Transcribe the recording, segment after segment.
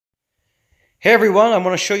Hey everyone, I'm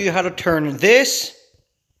going to show you how to turn this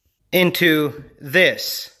into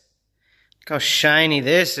this. Look how shiny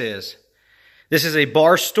this is. This is a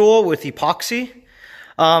bar stool with epoxy.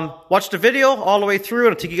 Watch the video all the way through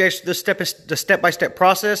and I'll take you guys through the step-by-step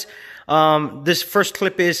process. This first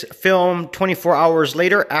clip is filmed 24 hours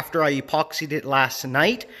later after I epoxied it last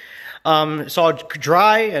night. It's all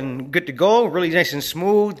dry and good to go. Really nice and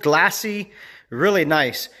smooth, glassy, really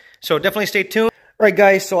nice. So definitely stay tuned. Alright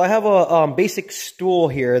guys, so I have a basic stool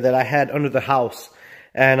here that I had under the house.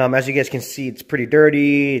 And as you guys can see, it's pretty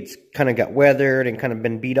dirty. It's kind of got weathered and kind of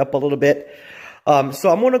been beat up a little bit.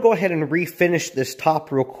 So I'm going to go ahead and refinish this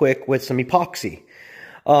top real quick with some epoxy.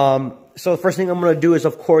 So the first thing I'm going to do is,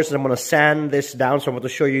 of course, I'm going to sand this down. So I'm going to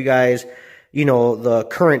show you guys, you know, the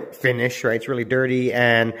current finish, right? It's really dirty,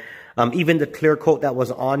 and even the clear coat that was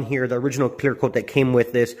on here, the original clear coat that came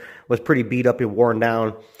with this, was pretty beat up and worn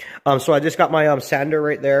down. So I just got my sander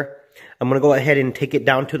right there. I'm going to go ahead and take it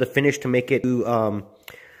down to the finish to make it the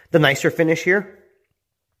nicer finish here.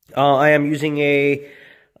 I am using a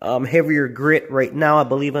heavier grit right now. I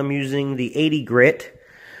believe I'm using the 80 grit.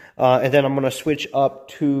 And then I'm going to switch up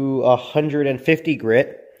to 150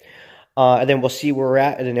 grit. And then we'll see where we're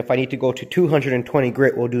at. And then if I need to go to 220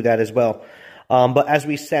 grit, we'll do that as well. But as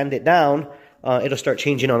we sand it down, it'll start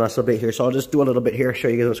changing on us a bit here. So I'll just do a little bit here, show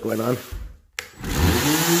you guys what's going on.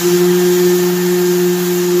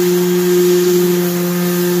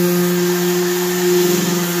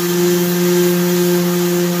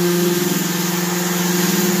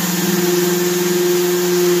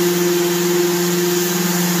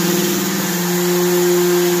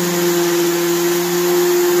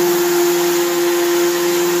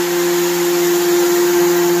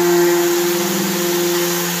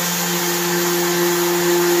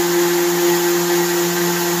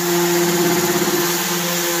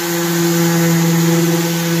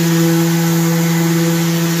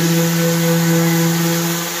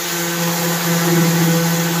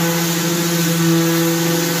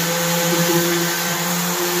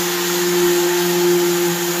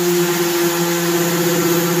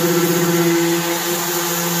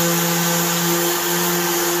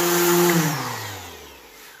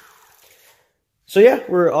 So yeah,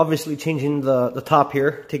 we're obviously changing the top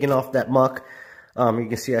here, taking off that muck. You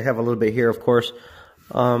can see I have a little bit here, of course.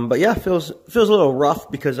 But yeah, feels a little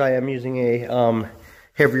rough because I am using a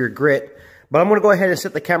heavier grit. But I'm going to go ahead and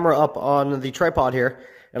set the camera up on the tripod here,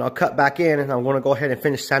 and I'll cut back in, and I'm going to go ahead and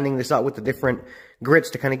finish sanding this out with the different grits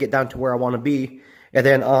to kind of get down to where I want to be. And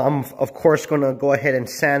then I'm, of course, going to go ahead and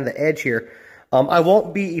sand the edge here. I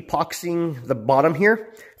won't be epoxying the bottom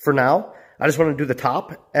here for now. I just want to do the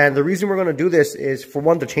top, and the reason we're going to do this is, for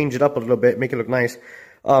one, to change it up a little bit, make it look nice,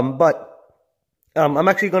 but I'm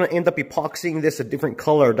actually going to end up epoxying this a different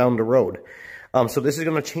color down the road. So this is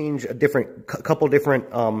going to change a couple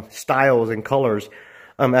different styles and colors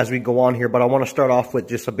as we go on here, but I want to start off with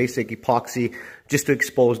just a basic epoxy just to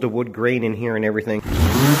expose the wood grain in here and everything.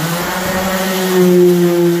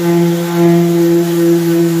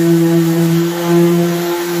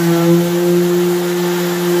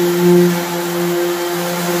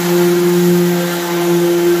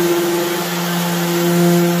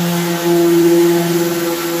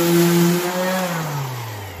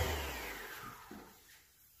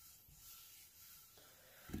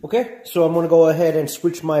 Okay, so I'm going to go ahead and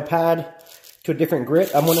switch my pad to a different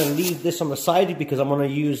grit. I'm going to leave this on the side because I'm going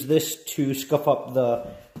to use this to scuff up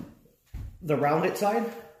the rounded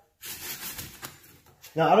side.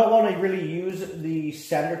 Now, I don't want to really use the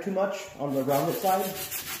sander too much on the rounded side.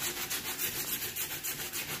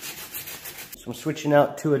 So I'm switching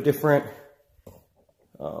out to a different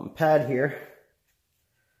pad here.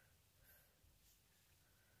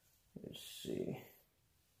 Let's see.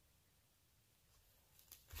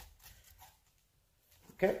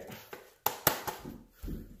 Okay.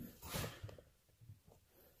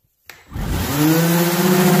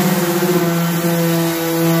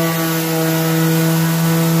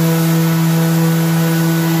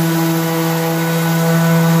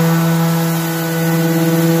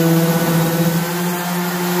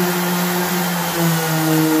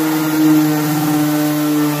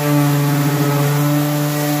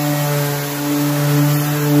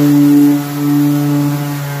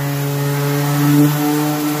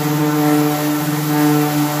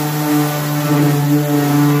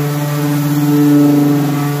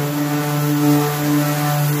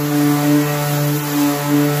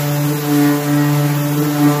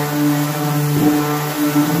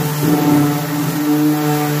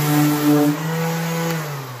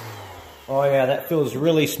 feels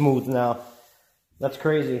really smooth now. That's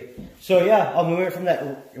crazy. So yeah, we went from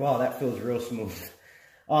that, wow, that feels real smooth.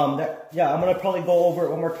 Yeah, I'm gonna probably go over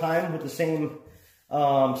it one more time with the same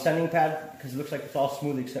sanding pad, because it looks like it's all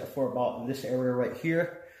smooth except for about this area right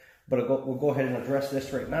here. But we'll go ahead and address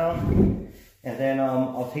this right now. And then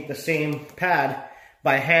I'll take the same pad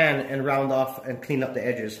by hand and round off and clean up the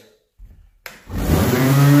edges.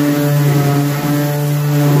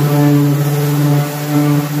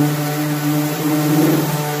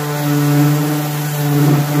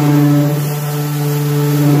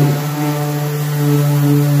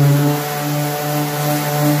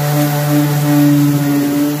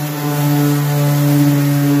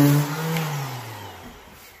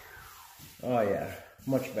 Oh yeah,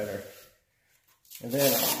 much better. And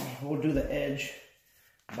then we'll do the edge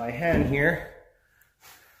by hand here.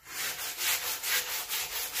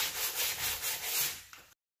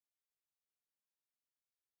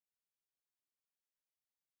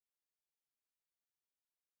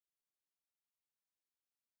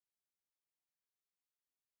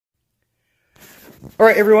 All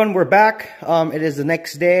right, everyone, we're back. It is the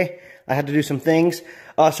next day. I had to do some things.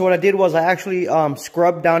 So what I did was I actually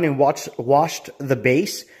scrubbed down and washed the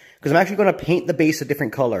base, because I'm actually going to paint the base a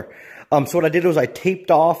different color. So what I did was I taped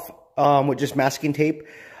off with just masking tape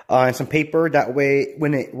and some paper. That way,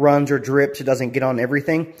 when it runs or drips, it doesn't get on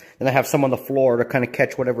everything. Then I have some on the floor to kind of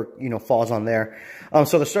catch whatever, you know, falls on there.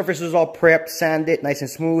 So the surface is all prepped, sanded, nice and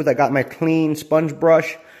smooth. I got my clean sponge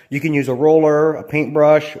brush. You can use a roller, a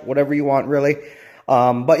paintbrush, whatever you want, really.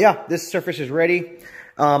 But yeah, this surface is ready.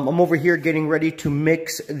 I'm over here getting ready to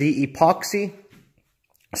mix the epoxy.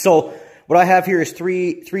 So what I have here is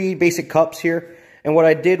three basic cups here. And what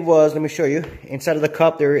I did was, let me show you. Inside of the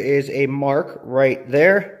cup, there is a mark right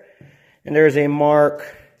there. And there's a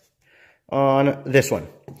mark on this one.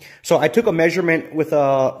 So I took a measurement with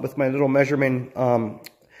my little measuring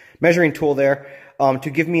tool there to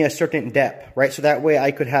give me a certain depth, right? So that way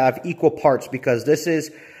I could have equal parts, because this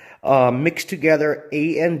is mixed together,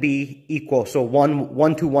 A and B equal, so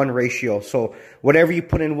 1:1 ratio. So whatever you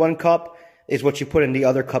put in one cup is what you put in the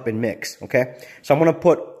other cup and mix, okay? So I'm going to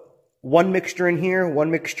put one mixture in here,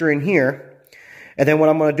 one mixture in here, and then what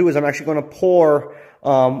I'm going to do is I'm actually going to pour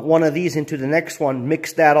one of these into the next one,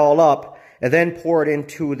 mix that all up, and then pour it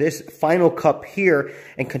into this final cup here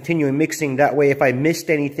and continue mixing. That way, if I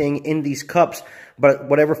missed anything in these cups, but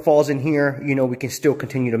whatever falls in here, you know, we can still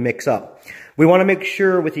continue to mix up. We want to make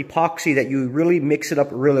sure with epoxy that you really mix it up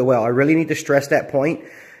really well. I really need to stress that point.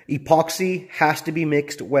 Epoxy has to be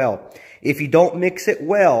mixed well. If you don't mix it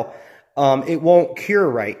well, it won't cure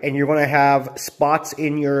right, and you're going to have spots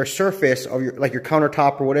in your surface of your, like your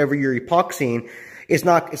countertop or whatever you're epoxying. It's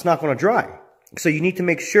not going to dry. So you need to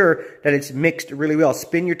make sure that it's mixed really well.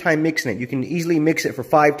 Spend your time mixing it. You can easily mix it for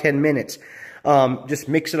 5-10 minutes. Just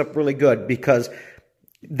mix it up really good, because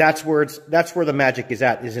that's where the magic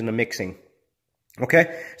is in the mixing.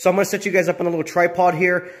 Okay, so I'm going to set you guys up on a little tripod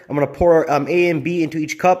here. I'm going to pour A and B into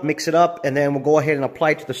each cup, mix it up, and then we'll go ahead and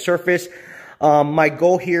apply it to the surface. My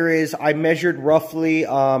goal here is I measured roughly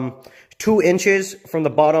 2 inches from the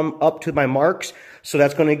bottom up to my marks. So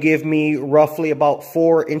that's going to give me roughly about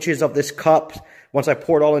 4 inches of this cup once I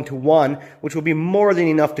pour it all into one, which will be more than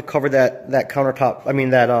enough to cover that countertop,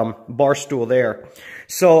 that bar stool there.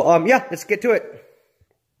 So yeah, let's get to it.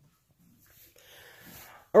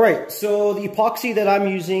 All right, so the epoxy that I'm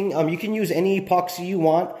using, you can use any epoxy you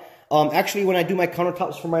want. Actually, when I do my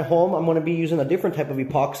countertops for my home, I'm going to be using a different type of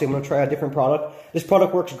epoxy. I'm going to try a different product. This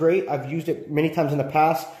product works great. I've used it many times in the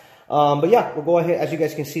past. But yeah, we'll go ahead. As you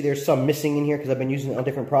guys can see, there's some missing in here because I've been using it on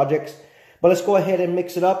different projects. But let's go ahead and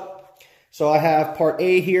mix it up. So I have part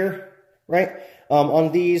A here, right?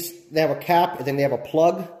 On these, they have a cap and then they have a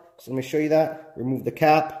plug. So let me show you that. Remove the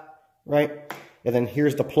cap, right? And then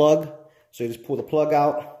here's the plug. So you just pull the plug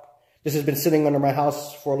out. This has been sitting under my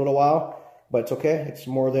house for a little while, but it's okay. It's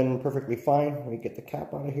more than perfectly fine. Let me get the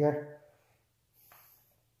cap out of here.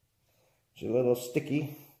 It's a little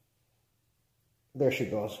sticky. There she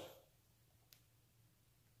goes.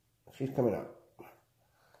 She's coming out.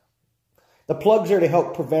 The plugs are to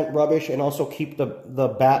help prevent rubbish and also keep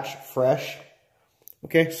the batch fresh.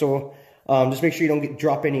 Okay, so just make sure you don't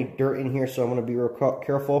drop any dirt in here, so I'm going to be real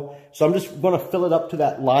careful. So I'm just going to fill it up to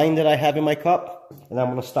that line that I have in my cup, and I'm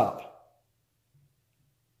going to stop.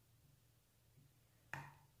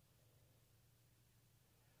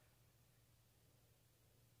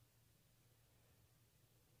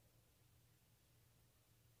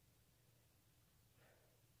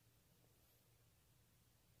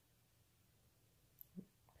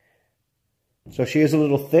 So she is a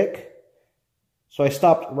little thick. So I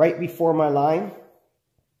stopped right before my line,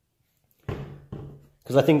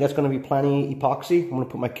 because I think that's going to be plenty epoxy. I'm going to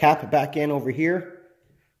put my cap back in over here.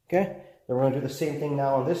 Okay, Then we're going to do the same thing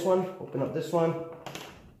now on this one. Open up this one.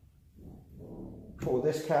 Pull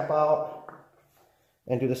this cap out.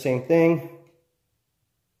 And do the same thing.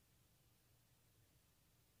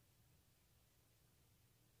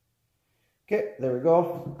 Okay, there we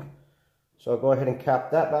go. So I'll go ahead and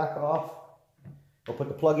cap that back off. I'll put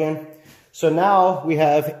the plug in. So now we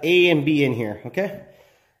have A and B in here, okay?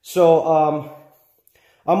 So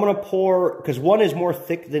I'm gonna pour, because one is more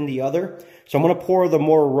thick than the other. So I'm gonna pour the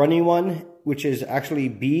more runny one, which is actually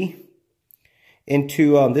B,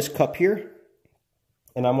 into this cup here.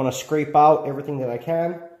 And I'm gonna scrape out everything that I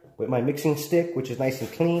can with my mixing stick, which is nice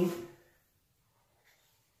and clean.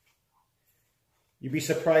 You'd be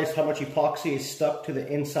surprised how much epoxy is stuck to the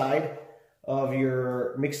inside of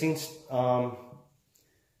your mixing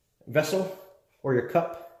vessel or your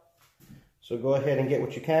cup. So go ahead and get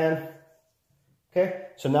what you can. Okay,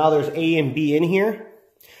 so now there's A and B in here.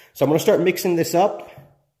 So I'm going to start mixing this up.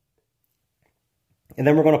 And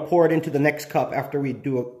then we're going to pour it into the next cup after we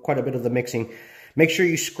do quite a bit of the mixing. Make sure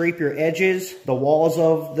you scrape your edges, the walls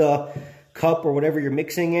of the cup or whatever you're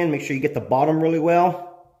mixing in. Make sure you get the bottom really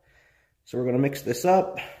well. So we're going to mix this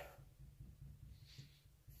up.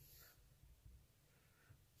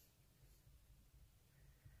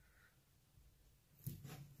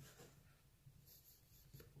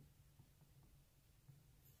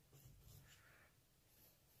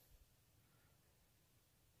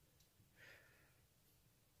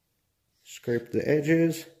 Scrape the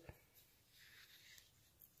edges.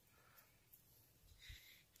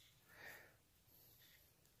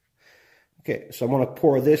 Okay, so I'm going to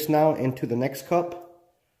pour this now into the next cup.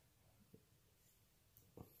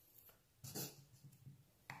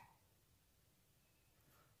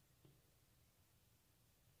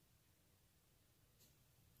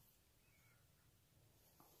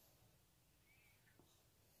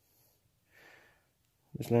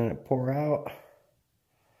 Just letting it pour out.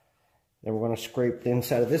 Then we're going to scrape the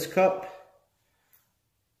inside of this cup.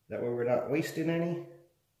 That way we're not wasting any.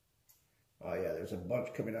 Oh yeah, there's a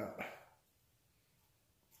bunch coming out.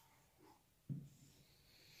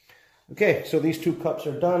 Okay, so these two cups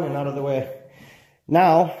are done and out of the way.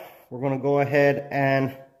 Now, we're going to go ahead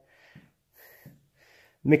and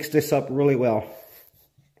mix this up really well.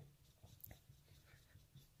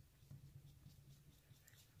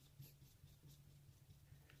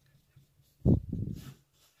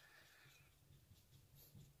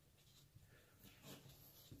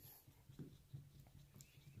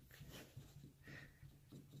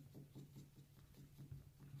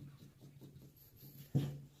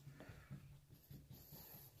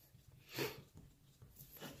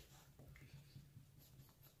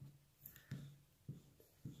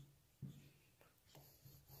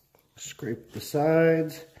 Scrape the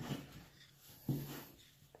sides.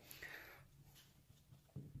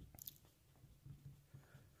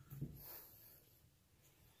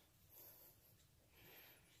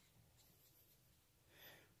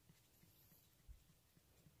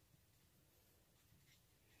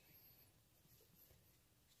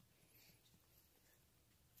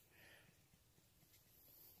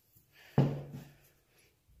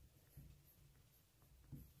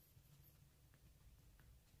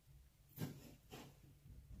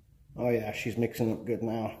 Oh yeah, she's mixing up good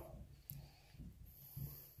now.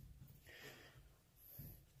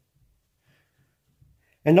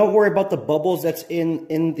 And don't worry about the bubbles that's in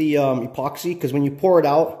the epoxy, because when you pour it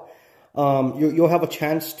out, you'll have a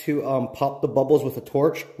chance to pop the bubbles with a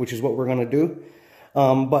torch, which is what we're going to do.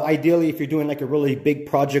 But ideally, if you're doing like a really big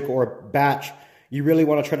project or a batch, you really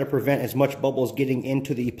want to try to prevent as much bubbles getting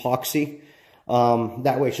into the epoxy.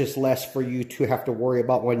 That way it's just less for you to have to worry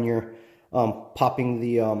about when you're popping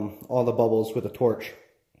the all the bubbles with a torch.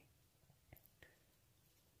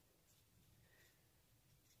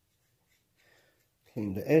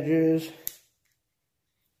 Clean the edges.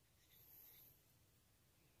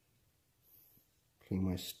 Clean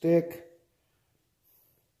my stick.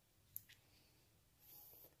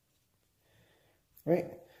 Right.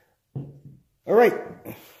 All right.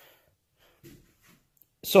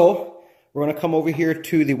 So we're going to come over here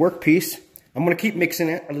to the workpiece. I'm going to keep mixing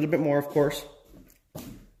it a little bit more, of course.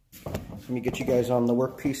 Let me get you guys on the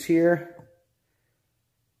workpiece here.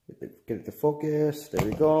 Get it to focus. There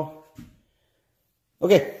we go.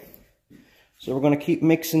 Okay. So we're going to keep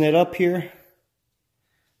mixing it up here.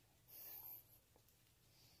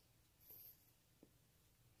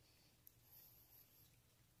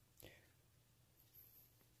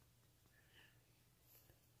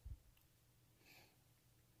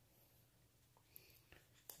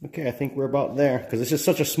 Okay, I think we're about there, because this is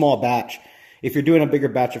such a small batch. If you're doing a bigger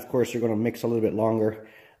batch, of course, you're going to mix a little bit longer.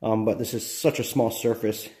 But this is such a small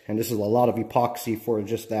surface, and this is a lot of epoxy for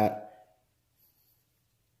just that.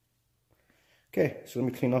 Okay, so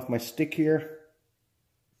let me clean off my stick here.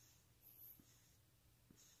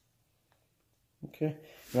 Okay,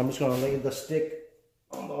 and I'm just going to lay the stick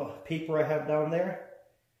on the paper I have down there.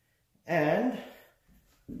 And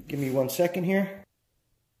give me 1 second here.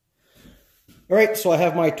 Alright, so I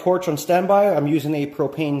have my torch on standby. I'm using a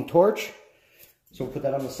propane torch. So we'll put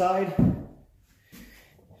that on the side.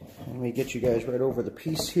 Let me get you guys right over the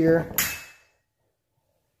piece here.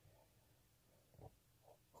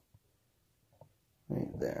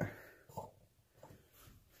 Right there.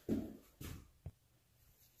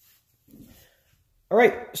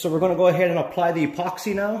 Alright, so we're going to go ahead and apply the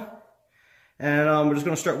epoxy now. And we're just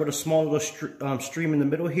going to start with a small little stream in the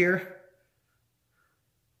middle here.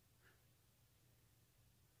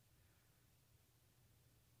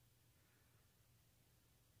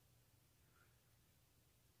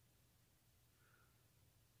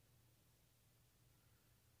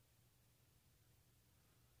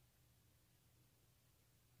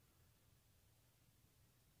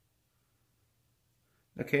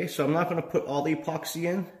 Okay, so I'm not going to put all the epoxy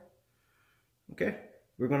in. Okay,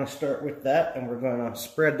 we're going to start with that, and we're going to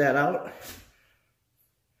spread that out.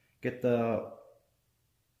 Get the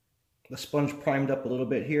sponge primed up a little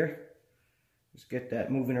bit here. Just get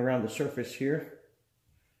that moving around the surface here.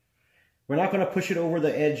 We're not going to push it over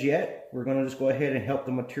the edge yet. We're going to just go ahead and help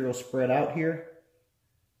the material spread out here.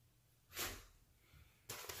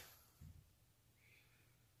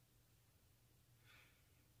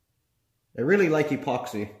 I really like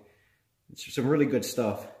epoxy. It's some really good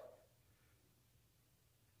stuff.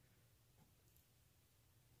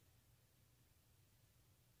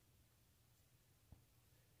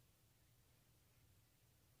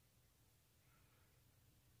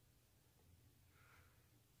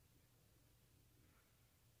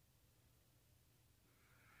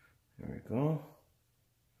 There we go.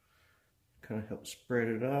 Kind of help spread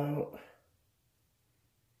it out.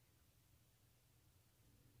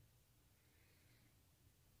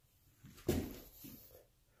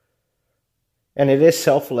 And it is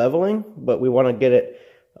self-leveling, but we want to get it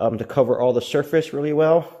to cover all the surface really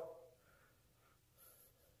well.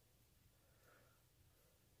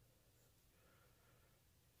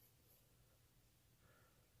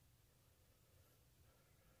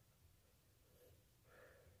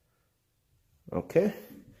 Okay,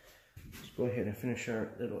 let's go ahead and finish our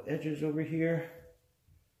little edges over here.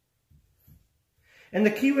 And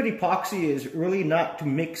the key with epoxy is really not to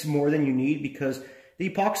mix more than you need, because the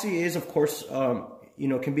epoxy is, of course, you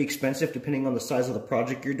know, can be expensive depending on the size of the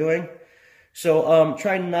project you're doing. So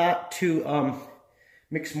try not to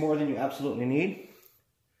mix more than you absolutely need.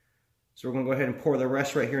 So we're going to go ahead and pour the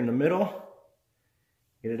rest right here in the middle.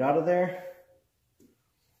 Get it out of there.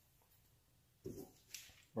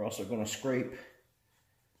 We're also going to scrape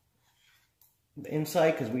the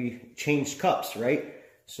inside because we changed cups, right?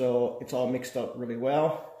 So it's all mixed up really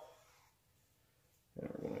well. And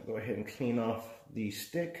we're going to go ahead and clean off the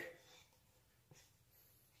stick.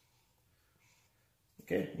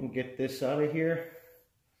 Okay, and get this out of here.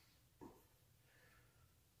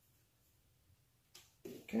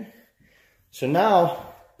 Okay, so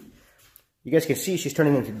now you guys can see she's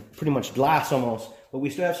turning into pretty much glass almost, but we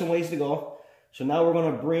still have some ways to go. So now we're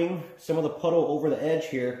going to bring some of the puddle over the edge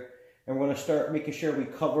here, and we're going to start making sure we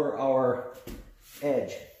cover our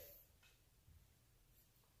edge.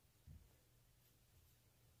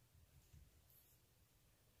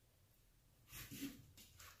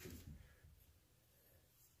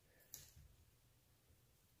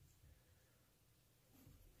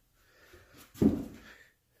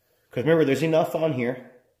 Because remember, there's enough on here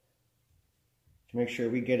to make sure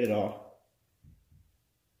we get it all.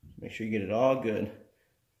 Make sure you get it all good.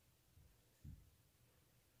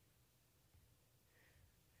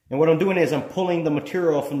 And what I'm doing is I'm pulling the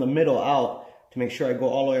material from the middle out to make sure I go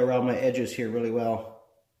all the way around my edges here really well.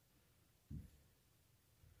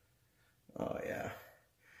 Oh yeah.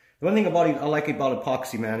 The one thing about it I like about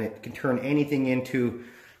epoxy, man, it can turn anything into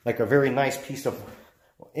like a very nice piece of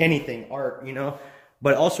anything, art, you know.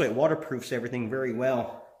 But also it waterproofs everything very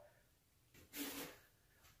well.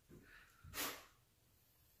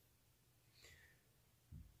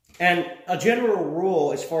 And a general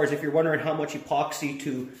rule, as far as if you're wondering how much epoxy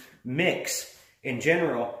to mix in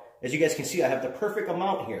general, as you guys can see, I have the perfect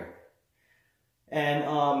amount here.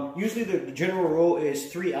 And usually the general rule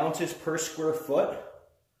is 3 ounces per square foot.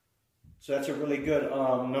 So that's a really good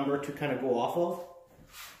number to kind of go off of.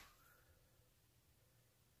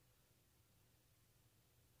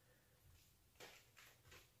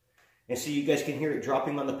 And so you guys can hear it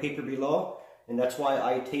dropping on the paper below. and that's why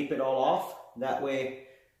I tape it all off. That way,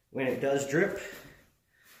 when it does drip,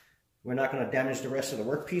 we're not going to damage the rest of the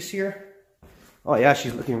workpiece here. Oh yeah,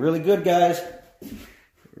 she's looking really good, guys.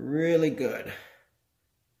 Really good.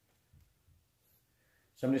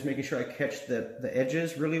 So I'm just making sure I catch the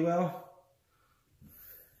edges really well.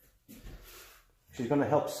 She's going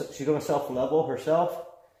to self-level herself.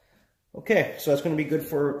 Okay, so that's going to be good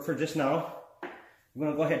for just now. I'm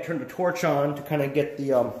going to go ahead and turn the torch on to kind of get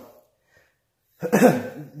the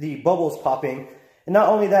the bubbles popping. And not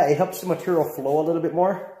only that, it helps the material flow a little bit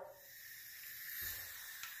more.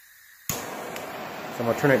 So I'm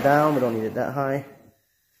going to turn it down. We don't need it that high.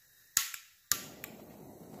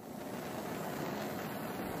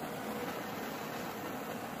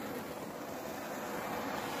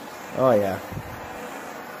 Oh yeah.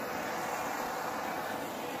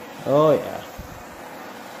 Oh yeah.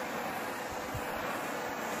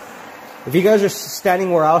 If you guys are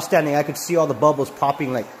standing where I was standing, I could see all the bubbles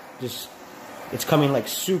popping like just, it's coming like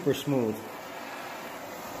super smooth.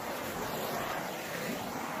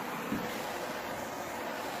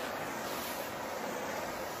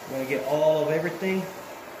 I'm gonna get all of everything.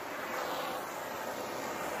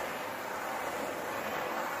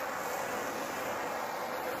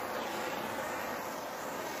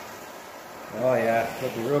 Oh yeah,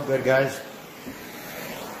 looking real good, guys.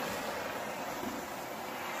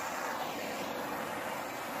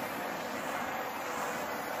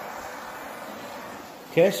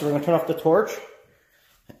 Okay, so we're gonna turn off the torch,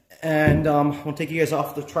 and we'll take you guys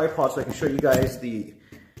off the tripod so I can show you guys the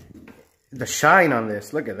shine on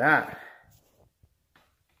this. Look at that.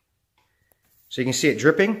 So you can see it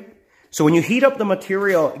dripping. So when you heat up the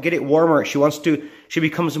material, get it warmer, she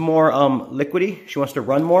becomes more liquidy. She wants to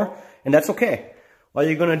run more, and that's okay. All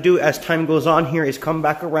you're gonna do as time goes on here is come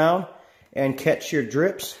back around and catch your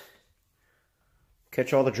drips.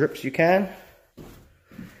 Catch all the drips you can.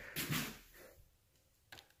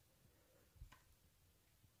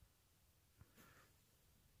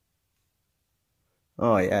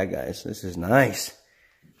 Oh yeah, guys, this is nice.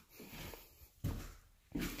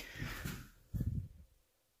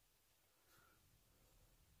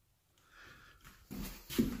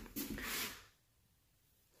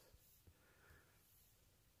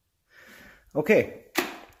 Okay.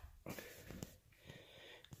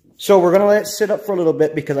 So we're going to let it sit up for a little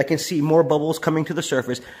bit because I can see more bubbles coming to the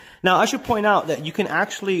surface. Now, I should point out that you can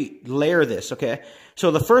actually layer this, okay? So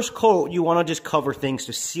the first coat, you want to just cover things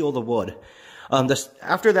to seal the wood.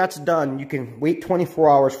 After that's done, you can wait 24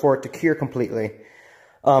 hours for it to cure completely.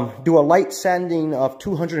 Do a light sanding of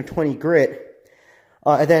 220 grit,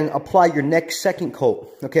 and then apply your next second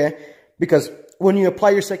coat, okay? Because when you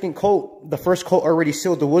apply your second coat, the first coat already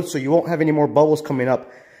sealed the wood, so you won't have any more bubbles coming up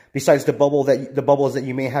besides the bubbles that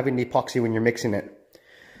you may have in the epoxy when you're mixing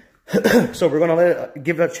it. So we're gonna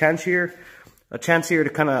give it a chance here to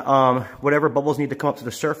kind of whatever bubbles need to come up to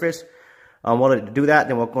the surface. We'll do that,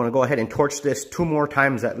 then we're going to go ahead and torch this 2 more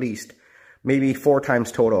times at least, maybe 4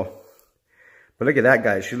 times total. But look at that,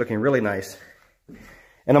 guys, she's looking really nice.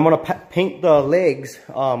 And I'm going to paint the legs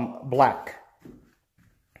black.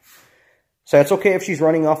 So it's okay if she's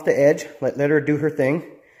running off the edge. Let her do her thing.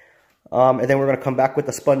 And then we're going to come back with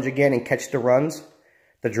the sponge again and catch the runs,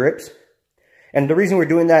 the drips. And the reason we're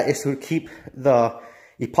doing that is to keep the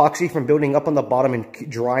epoxy from building up on the bottom and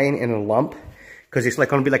drying in a lump. Because it's like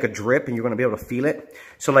going to be like a drip and you're going to be able to feel it.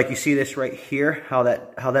 So like you see this right here, how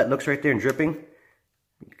that looks right there and dripping.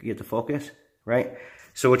 You get the focus, right?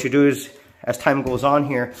 So what you do is, as time goes on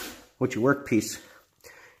here, with your workpiece,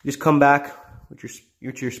 you just come back with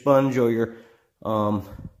your sponge or your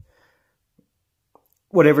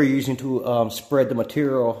whatever you're using to spread the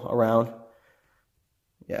material around.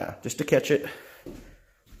 Yeah, just to catch it.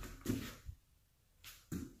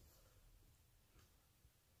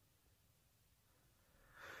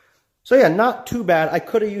 So yeah, not too bad. I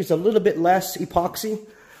could have used a little bit less epoxy,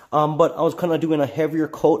 but I was kind of doing a heavier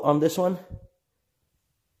coat on this one.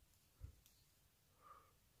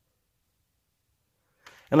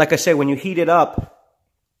 And like I said, when you heat it up,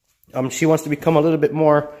 she wants to become a little bit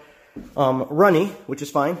more runny, which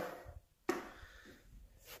is fine.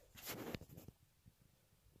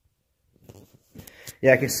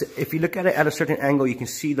 Yeah, if you look at it at a certain angle, you can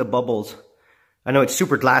see the bubbles. I know it's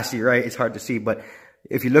super glassy, right? It's hard to see, but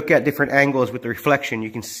if you look at different angles with the reflection, you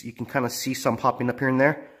can kind of see some popping up here and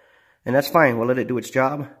there. And that's fine. We'll let it do its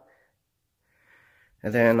job.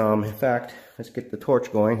 And then, in fact, let's get the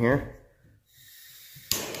torch going here.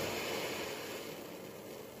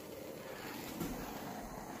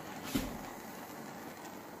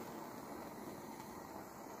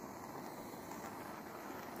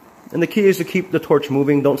 And the key is to keep the torch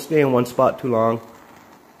moving. Don't stay in one spot too long.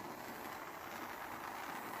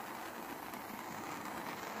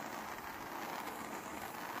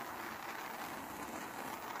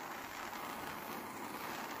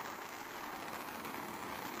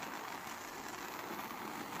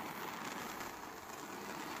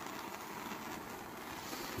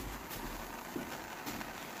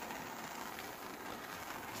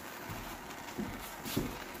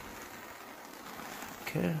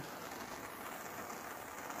 Okay.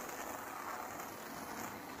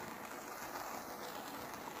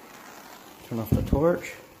 Turn off the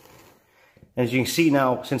torch. As you can see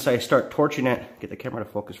now, since I start torching it, get the camera to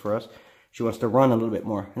focus for us, she wants to run a little bit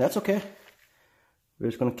more. And that's okay. We're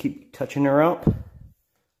just going to keep touching her up.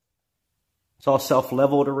 It's all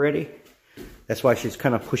self-leveled already. That's why she's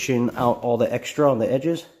kind of pushing out all the extra on the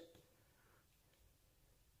edges.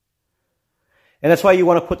 And that's why you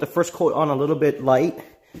want to put the first coat on a little bit light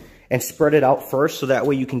and spread it out first, so that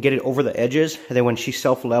way you can get it over the edges. And then when she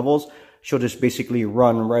self-levels, she'll just basically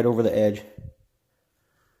run right over the edge.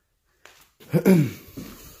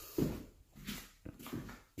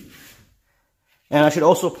 And I should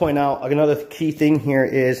also point out, another key thing here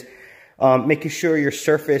is making sure your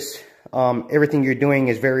surface, everything you're doing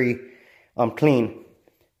is very clean.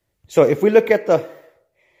 So if we look at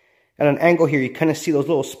an angle here, you kind of see those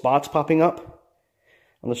little spots popping up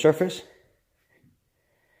on the surface.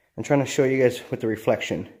 I'm trying to show you guys with the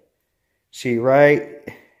reflection. See right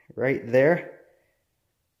there?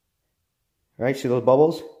 Right, see those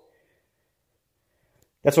bubbles?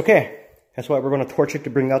 That's okay. That's why we're going to torch it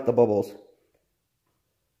to bring out the bubbles.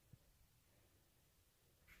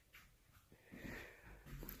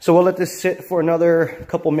 So we'll let this sit for another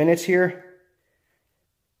couple minutes here.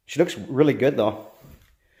 She looks really good though.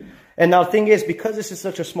 And now the thing is, because this is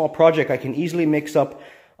such a small project, I can easily mix up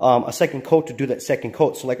a second coat to do that second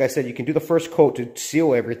coat. So like I said, you can do the first coat to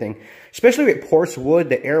seal everything. Especially with porous wood,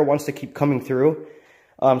 the air wants to keep coming through.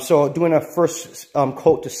 So doing a first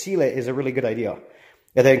coat to seal it is a really good idea.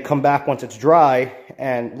 And then come back once it's dry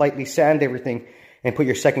and lightly sand everything and put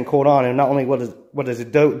your second coat on. And not only what does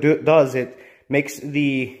it does, it makes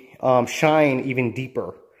the shine even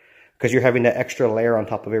deeper because you're having that extra layer on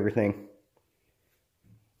top of everything.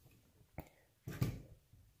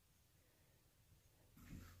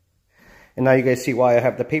 And now you guys see why I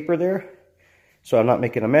have the paper there, so I'm not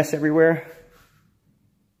making a mess everywhere.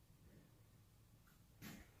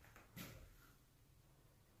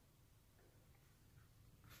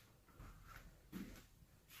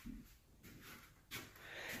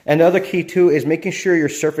 And the other key too is making sure your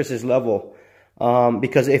surface is level.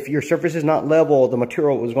 Because if your surface is not level, the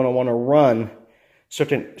material is going to want to run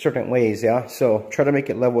certain ways, yeah? So try to make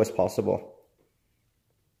it level as possible.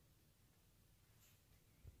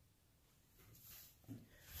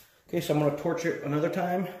 Okay, so I'm going to torch it another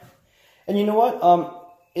time. And you know what?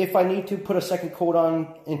 If I need to put a second coat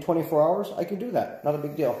on in 24 hours, I can do that. Not a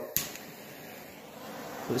big deal.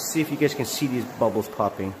 Let's see if you guys can see these bubbles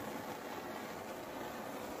popping.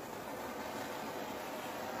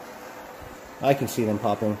 I can see them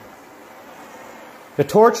popping. The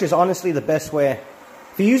torch is honestly the best way.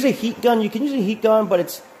 If you use a heat gun, you can use a heat gun,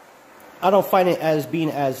 but I don't find it as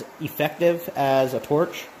being as effective as a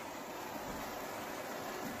torch.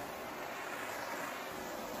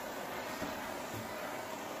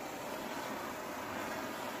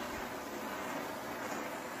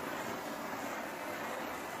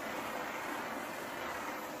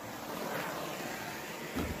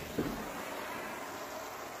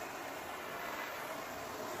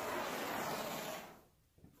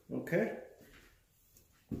 Okay.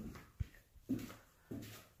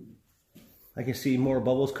 I can see more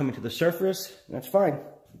bubbles coming to the surface. That's fine.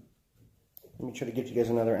 Let me try to get you guys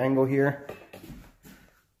another angle here.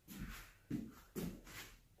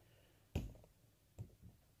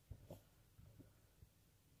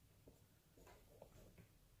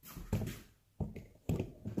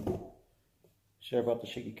 Sorry about the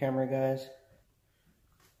shaky camera, guys.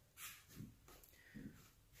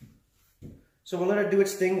 So we'll let it do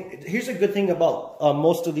its thing. Here's a good thing about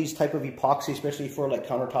most of these type of epoxy, especially for like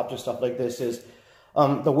countertops and stuff like this, is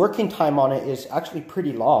the working time on it is actually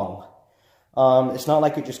pretty long. It's not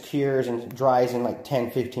like it just cures and dries in like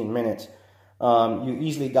 10-15 minutes. You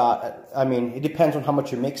easily got, I mean, it depends on how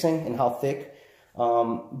much you're mixing and how thick,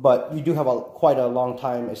 but you do have quite a long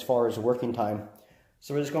time as far as working time.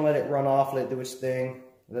 So we're just gonna let it run off, let it do its thing,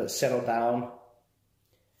 let it settle down,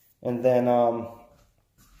 and then we'll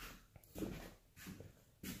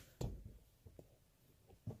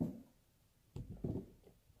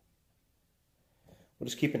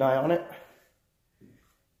just keep an eye on it.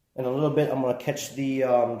 In a little bit, I'm going to catch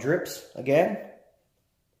the drips again.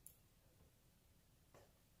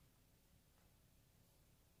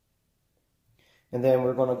 And then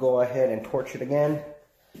we're going to go ahead and torch it again.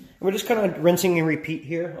 And we're just kind of rinsing and repeat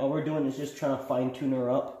here. All we're doing is just trying to fine tune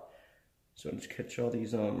her up. So let's catch all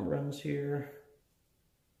these runs here.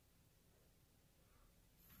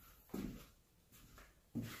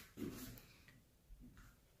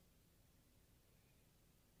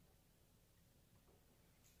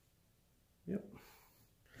 Yep.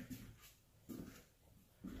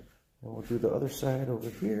 And we'll do the other side over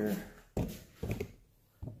here.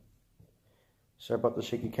 Sorry about the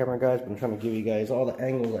shaky camera, guys, but I'm trying to give you guys all the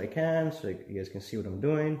angles I can so you guys can see what I'm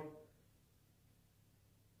doing.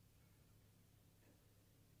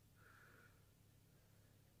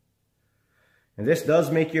 And this does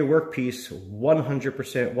make your workpiece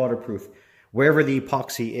 100% waterproof, wherever the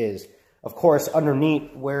epoxy is. Of course,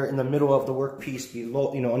 underneath, where in the middle of the workpiece,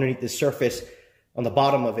 below, you know, underneath the surface, on the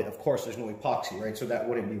bottom of it, of course, there's no epoxy, right? So that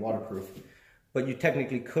wouldn't be waterproof. But you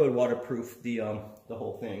technically could waterproof the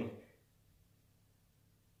whole thing.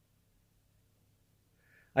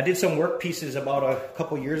 I did some work pieces about a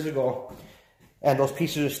couple years ago, and those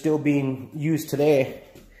pieces are still being used today.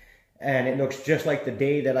 And it looks just like the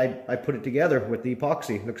day that I put it together with the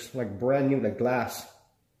epoxy. It looks like brand new, like glass.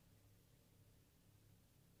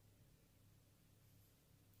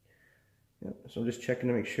 Yep, so I'm just checking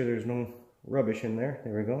to make sure there's no rubbish in there.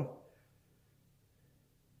 There we go.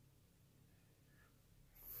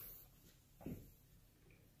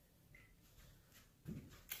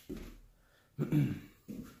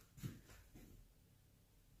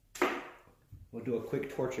 We'll do a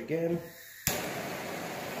quick torch again.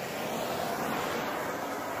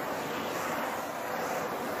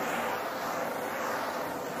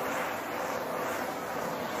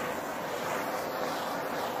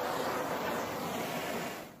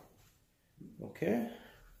 Okay.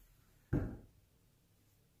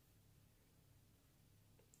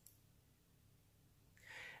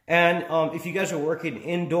 And if you guys are working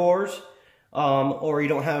indoors or you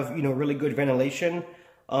don't have, you know, really good ventilation,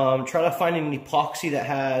 try to find an epoxy that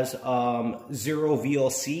has 0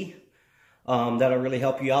 VOC. That'll really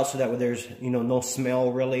help you out, so that way there's, you know, no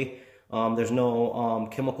smell really. There's no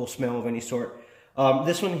chemical smell of any sort.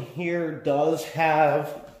 This one here does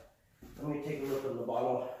have, let me take a look at the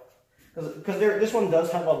bottle. Because this one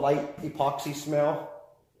does have a light epoxy smell,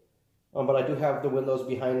 but I do have the windows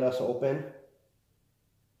behind us open.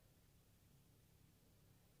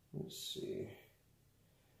 Let's see.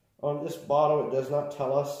 On this bottle, it does not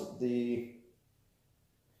tell us the,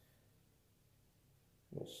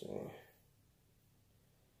 let's see.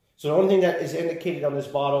 So the only thing that is indicated on this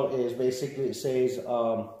bottle is basically it says,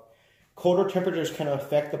 colder temperatures can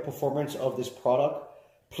affect the performance of this product.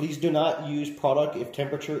 Please do not use product if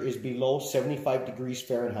temperature is below 75 degrees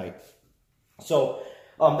Fahrenheit. So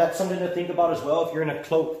that's something to think about as well. If you're in a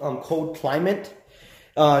cold climate,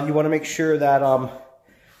 you want to make sure that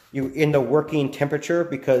you're in the working temperature,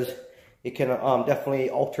 because it can definitely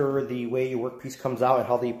alter the way your workpiece comes out and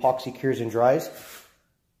how the epoxy cures and dries.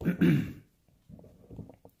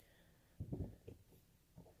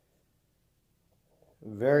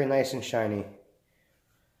 Very nice and shiny.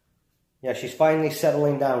 Yeah, she's finally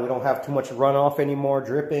settling down. We don't have too much runoff anymore,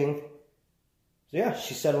 dripping. So yeah,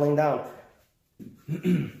 she's settling down.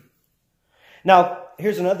 Now,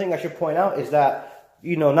 here's another thing I should point out is that,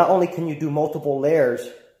 you know, not only can you do multiple layers,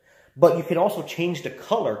 but you can also change the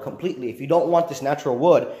color completely. If you don't want this natural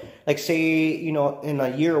wood, like say, you know, in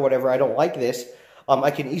a year or whatever, I don't like this,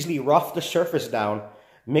 I can easily rough the surface down,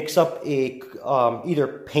 mix up a either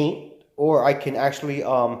paint, or I can actually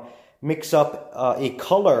mix up a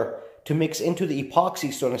color to mix into the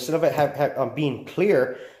epoxy. So instead of it being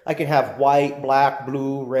clear, I can have white, black,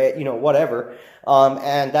 blue, red, you know, whatever.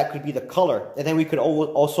 And that could be the color. And then we could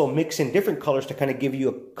also mix in different colors to kind of give you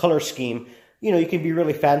a color scheme. You know, you can be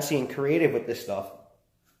really fancy and creative with this stuff.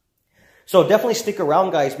 So definitely stick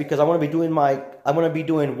around, guys, because I'm going to be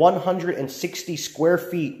doing 160 square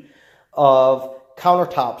feet of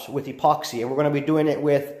countertops with epoxy. And we're going to be doing it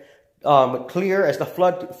with clear as the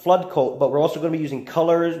flood coat, but we're also going to be using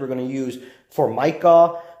colors. We're going to use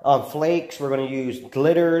Formica flakes. We're going to use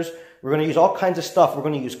glitters. We're going to use all kinds of stuff. We're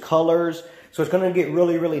going to use colors. So it's going to get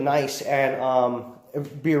really, really nice, and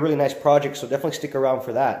it'll be a really nice project. So definitely stick around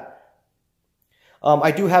for that.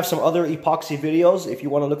 I do have some other epoxy videos if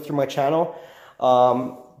you want to look through my channel,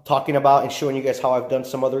 talking about and showing you guys how I've done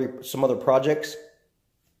some other projects.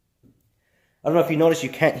 I don't know if you noticed, you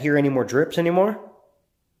can't hear any more drips anymore.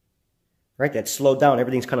 Right, that slowed down.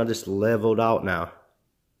 Everything's kind of just leveled out now.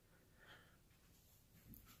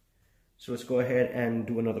 So let's go ahead and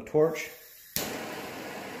do another torch.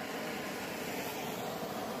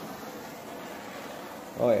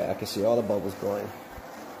 Oh yeah, I can see all the bubbles going.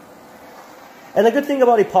 And the good thing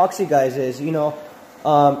about epoxy, guys, is, you know,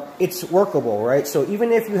 it's workable, right? So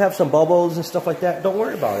even if you have some bubbles and stuff like that, don't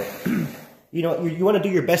worry about it. You know, you want to do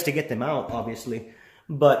your best to get them out, obviously.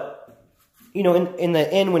 But, you know, in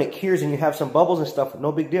the end, when it cures and you have some bubbles and stuff,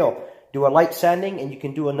 no big deal. Do a light sanding and you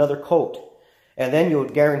can do another coat. And then you'll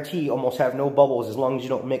guarantee almost have no bubbles as long as you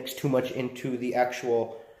don't mix too much into the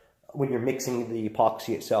actual, when you're mixing the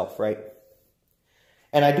epoxy itself, right?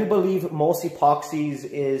 And I do believe most epoxies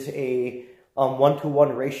is a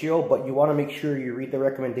 1-to-1 ratio, but you want to make sure you read the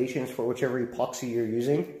recommendations for whichever epoxy you're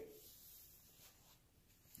using.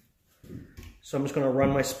 So I'm just going to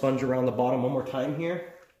run my sponge around the bottom one more time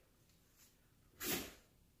here.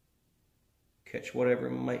 Catch whatever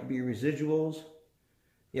might be residuals.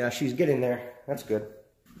 Yeah, she's getting there. That's good.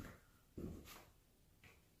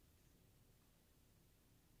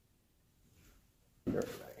 Very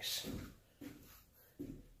nice.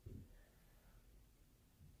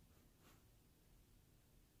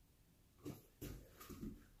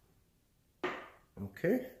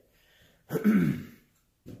 Okay.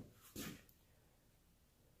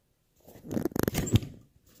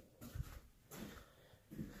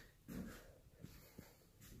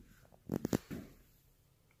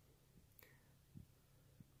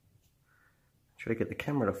 Try to get the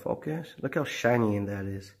camera to focus. Look how shiny that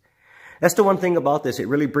is. That's the one thing about this. It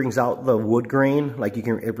really brings out the wood grain. Like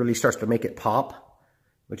it really starts to make it pop,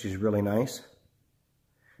 which is really nice.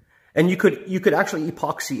 And you could actually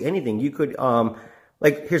epoxy anything. You could,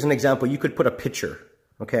 like, here's an example. You could put a picture,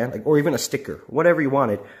 okay, like, or even a sticker, whatever you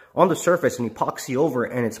wanted, on the surface and epoxy over,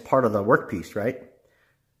 and it's part of the workpiece, right?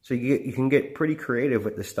 So you can get pretty creative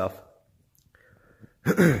with this stuff.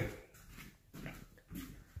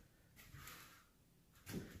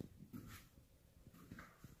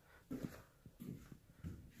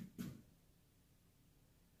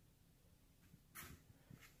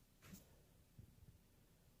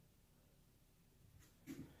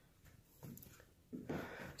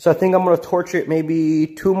 So I think I'm going to torch it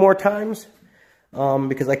maybe 2 more times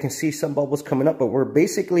because I can see some bubbles coming up, but we're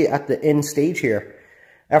basically at the end stage here.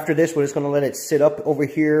 After this, we're just going to let it sit up over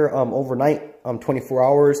here overnight, 24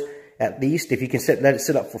 hours at least. If you can let it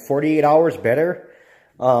sit up for 48 hours, better,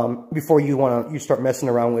 before you start messing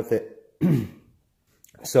around with it.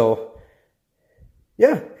 So,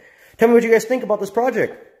 yeah. Tell me what you guys think about this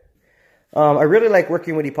project. I really like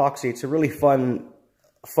working with epoxy. It's a really fun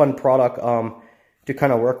product to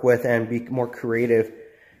kind of work with and be more creative.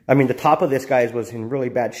 I mean, the top of this, guys, was in really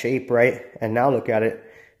bad shape, right? And now look at it.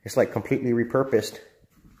 It's like completely repurposed.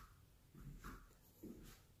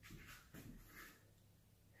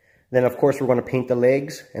 Then, of course, we're going to paint the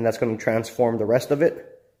legs, and that's going to transform the rest of it.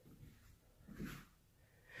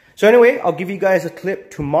 So anyway, I'll give you guys a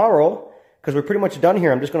clip tomorrow because we're pretty much done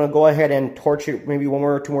here. I'm just going to go ahead and torch it maybe 1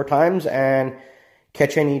 or 2 more times and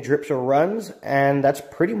catch any drips or runs. And that's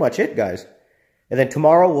pretty much it, guys. And then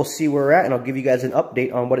tomorrow we'll see where we're at, and I'll give you guys an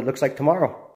update on what it looks like tomorrow.